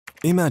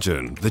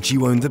Imagine that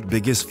you own the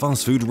biggest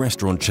fast food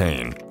restaurant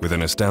chain with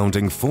an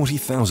astounding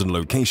 40,000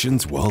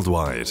 locations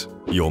worldwide.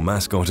 Your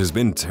mascot has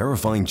been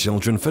terrifying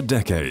children for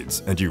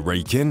decades, and you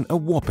rake in a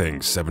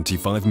whopping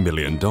 $75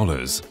 million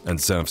and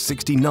serve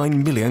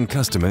 69 million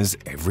customers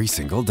every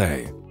single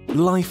day.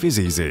 Life is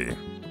easy.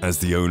 As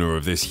the owner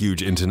of this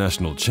huge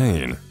international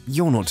chain,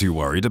 you're not too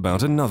worried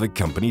about another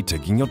company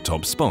taking your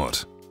top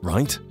spot,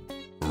 right?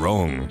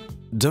 Wrong.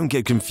 Don't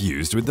get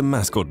confused with the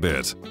mascot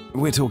bit.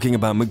 We're talking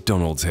about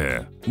McDonald's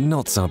here,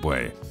 not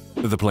Subway.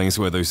 The place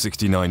where those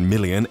 69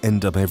 million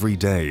end up every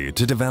day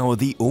to devour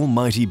the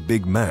almighty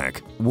Big Mac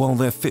while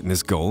their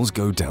fitness goals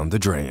go down the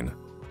drain.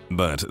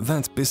 But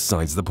that's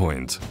besides the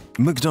point.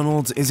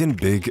 McDonald's is in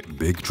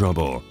big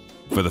trouble.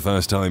 For the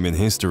first time in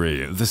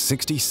history, the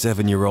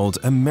 67-year-old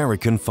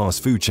American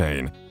fast food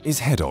chain is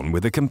head-on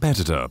with a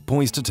competitor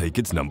poised to take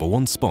its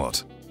 #1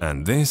 spot.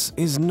 And this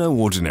is no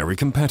ordinary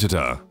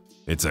competitor.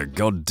 It's a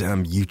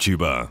goddamn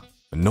YouTuber.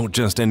 Not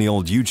just any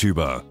old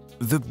YouTuber,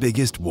 the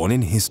biggest one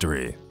in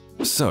history.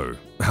 So,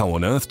 how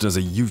on earth does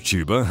a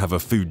YouTuber have a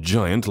food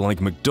giant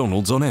like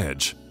McDonald's on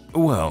edge?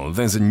 Well,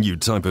 there's a new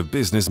type of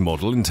business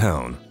model in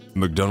town.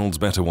 McDonald's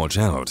better watch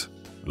out.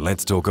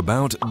 Let's talk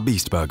about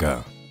Beast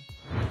Burger.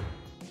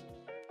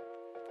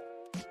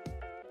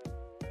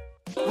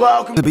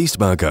 Welcome The Beast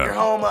Burger. Your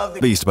home of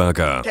the Beast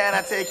Burger. Can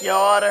I take your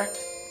order?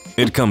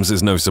 It comes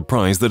as no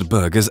surprise that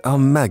burgers are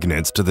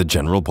magnets to the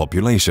general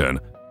population.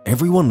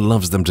 Everyone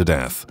loves them to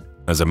death.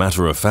 As a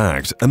matter of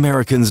fact,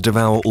 Americans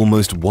devour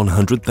almost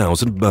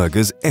 100,000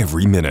 burgers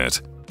every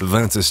minute.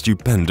 That's a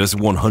stupendous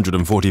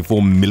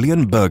 144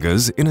 million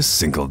burgers in a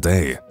single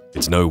day.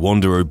 It's no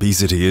wonder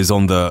obesity is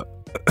on the…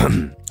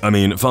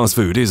 fast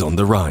food is on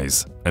the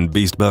rise, and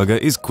Beast Burger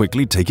is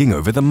quickly taking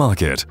over the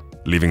market,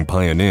 leaving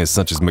pioneers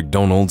such as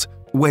McDonald's,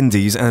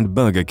 Wendy's, and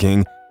Burger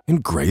King in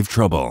grave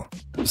trouble.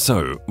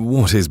 So,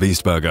 what is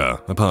Beast Burger,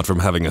 apart from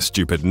having a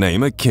stupid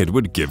name a kid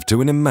would give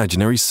to an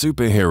imaginary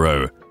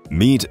superhero?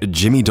 Meet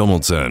Jimmy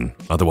Donaldson,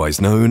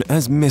 otherwise known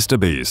as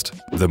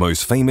MrBeast, the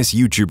most famous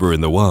YouTuber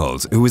in the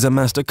world who has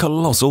amassed a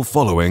colossal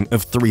following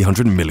of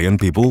 300 million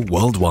people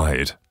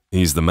worldwide.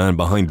 He's the man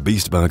behind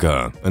Beast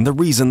Burger, and the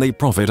reason they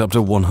profit up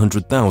to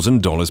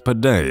 $100,000 per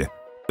day.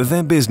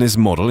 Their business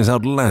model is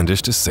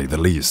outlandish to say the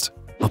least.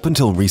 Up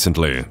until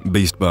recently,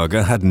 Beast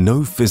Burger had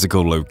no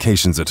physical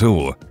locations at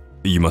all.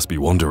 You must be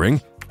wondering,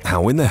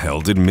 how in the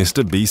hell did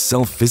MrBeast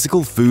sell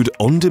physical food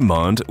on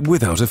demand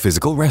without a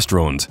physical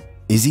restaurant?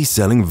 Is he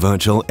selling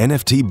virtual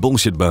NFT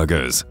bullshit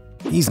burgers?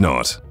 He's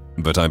not,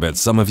 but I bet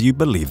some of you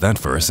believe that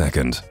for a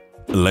second.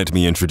 Let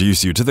me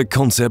introduce you to the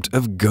concept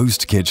of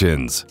ghost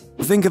kitchens.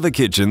 Think of a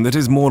kitchen that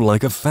is more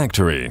like a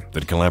factory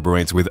that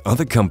collaborates with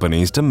other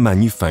companies to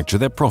manufacture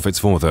their profits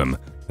for them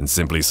and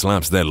simply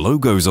slaps their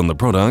logos on the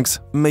products,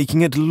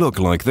 making it look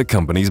like the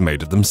companies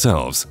made it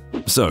themselves.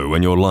 So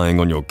when you're lying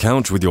on your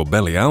couch with your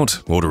belly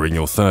out, ordering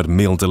your third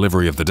meal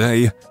delivery of the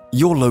day,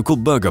 your local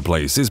burger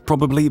place is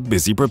probably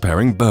busy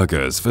preparing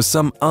burgers for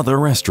some other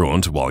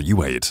restaurant while you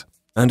wait.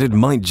 And it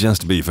might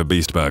just be for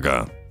Beast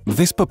Burger.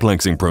 This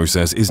perplexing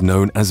process is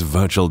known as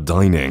virtual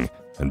dining,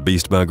 and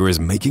Beast Burger is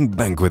making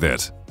bank with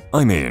it.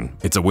 I mean,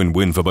 it's a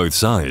win-win for both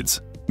sides.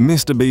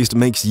 MrBeast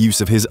makes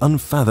use of his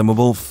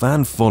unfathomable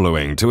fan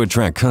following to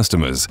attract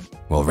customers,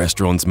 while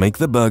restaurants make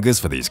the burgers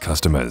for these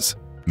customers.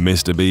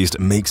 MrBeast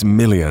makes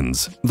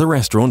millions, the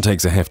restaurant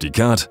takes a hefty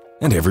cut,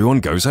 and everyone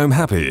goes home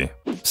happy.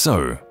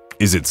 So,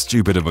 is it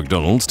stupid of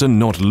McDonald's to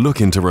not look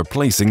into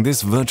replacing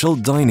this virtual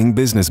dining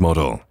business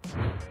model?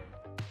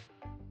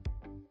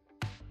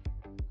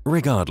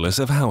 Regardless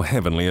of how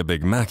heavenly a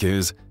Big Mac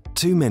is,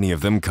 too many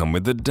of them come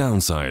with the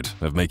downside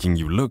of making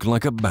you look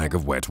like a bag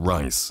of wet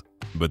rice.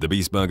 But the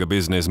Beast Burger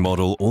business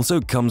model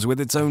also comes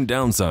with its own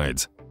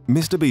downsides.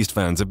 MrBeast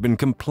fans have been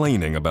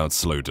complaining about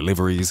slow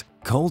deliveries,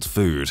 cold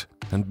food,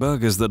 and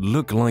burgers that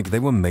look like they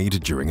were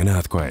made during an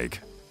earthquake.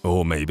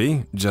 Or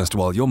maybe just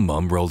while your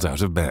mum rolled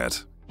out of bed.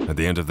 At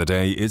the end of the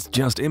day, it's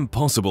just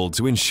impossible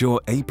to ensure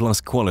A+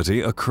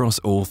 quality across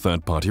all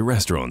third-party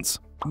restaurants.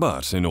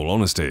 But in all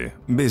honesty,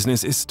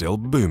 business is still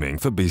booming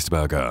for Beast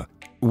Burger.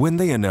 When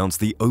they announced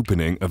the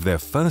opening of their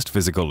first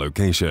physical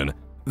location,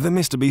 the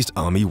MrBeast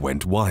army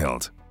went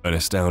wild. An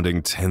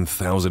astounding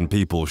 10,000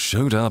 people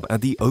showed up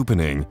at the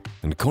opening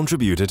and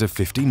contributed to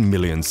 15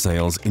 million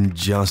sales in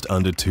just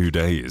under 2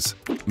 days.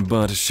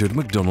 But should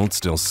McDonald's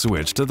still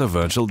switch to the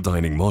virtual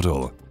dining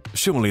model?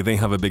 Surely they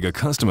have a bigger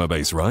customer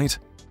base, right?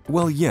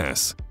 Well,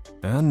 yes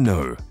and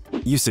no.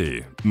 You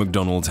see,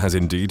 McDonald's has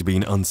indeed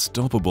been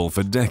unstoppable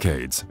for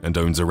decades and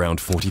owns around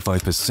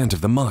 45% of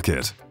the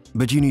market.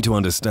 But you need to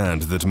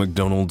understand that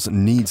McDonald's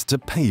needs to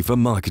pay for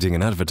marketing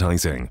and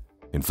advertising.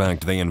 In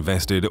fact, they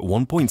invested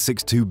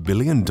 $1.62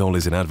 billion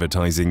in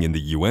advertising in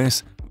the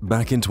US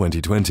back in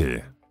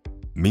 2020.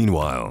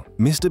 Meanwhile,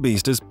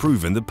 MrBeast has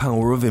proven the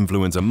power of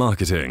influencer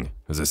marketing,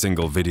 as a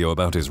single video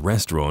about his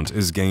restaurant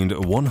has gained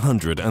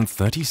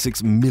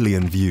 136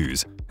 million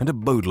views and a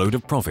boatload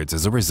of profits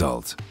as a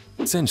result.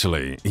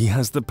 Essentially, he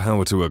has the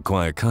power to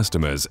acquire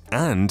customers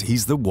and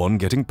he's the one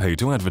getting paid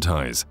to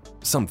advertise,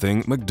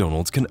 something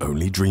McDonald's can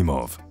only dream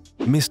of.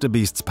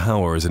 MrBeast's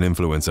power as an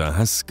influencer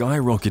has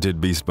skyrocketed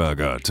Beast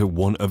Burger to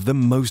one of the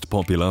most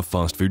popular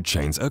fast food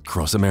chains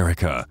across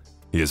America.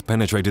 He has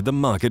penetrated the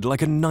market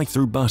like a knife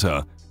through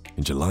butter.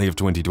 In July of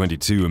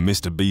 2022,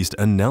 MrBeast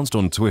announced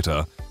on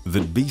Twitter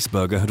that Beast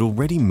Burger had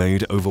already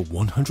made over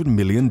 $100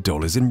 million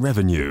in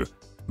revenue.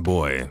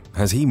 Boy,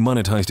 has he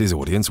monetized his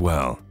audience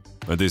well.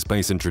 At this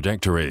pace and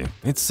trajectory,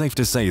 it's safe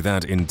to say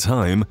that, in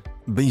time,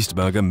 Beast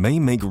Burger may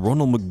make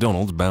Ronald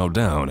McDonald bow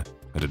down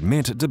and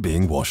admit to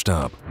being washed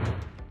up.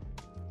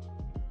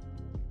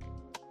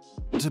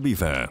 To be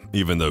fair,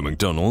 even though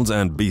McDonald's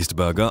and Beast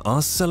Burger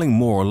are selling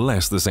more or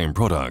less the same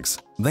products,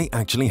 they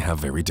actually have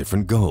very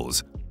different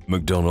goals.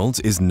 McDonald's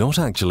is not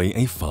actually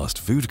a fast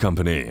food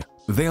company.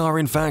 They are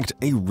in fact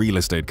a real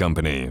estate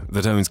company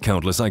that owns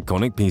countless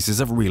iconic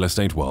pieces of real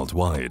estate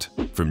worldwide.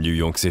 From New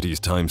York City's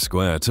Times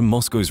Square to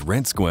Moscow's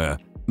Red Square,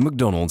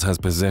 McDonald's has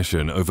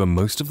possession over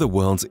most of the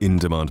world's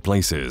in-demand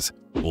places.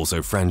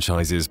 Also,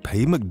 franchises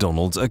pay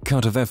McDonald's a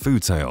cut of their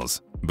food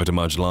sales, but a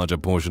much larger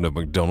portion of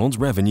McDonald's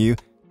revenue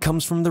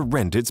comes from the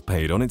rent it's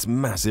paid on its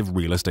massive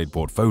real estate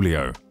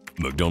portfolio.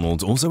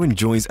 McDonald's also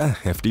enjoys a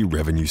hefty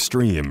revenue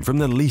stream from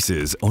the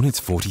leases on its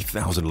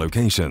 40,000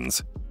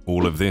 locations.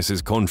 All of this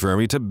is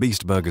contrary to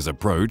Beast Burger's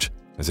approach,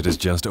 as it is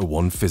just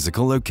one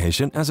physical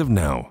location as of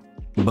now.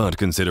 But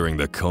considering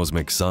the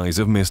cosmic size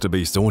of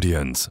MrBeast's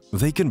audience,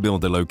 they can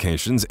build their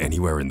locations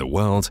anywhere in the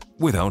world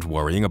without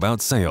worrying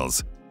about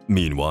sales.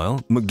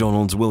 Meanwhile,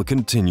 McDonald's will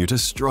continue to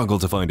struggle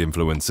to find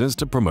influencers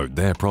to promote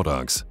their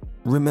products.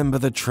 Remember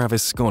the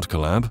Travis Scott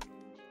collab?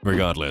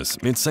 Regardless,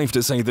 it's safe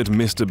to say that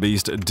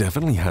MrBeast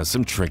definitely has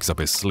some tricks up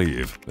his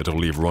sleeve that'll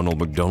leave Ronald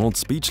McDonald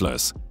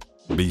speechless.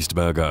 Beast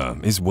Burger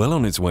is well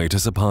on its way to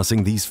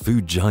surpassing these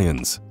food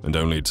giants, and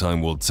only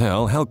time will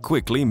tell how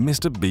quickly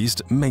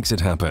MrBeast makes it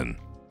happen.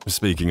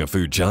 Speaking of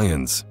food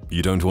giants,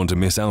 you don't want to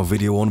miss our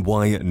video on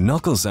why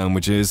knuckle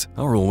sandwiches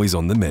are always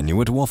on the menu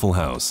at Waffle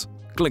House.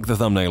 Click the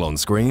thumbnail on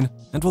screen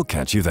and we'll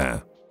catch you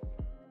there.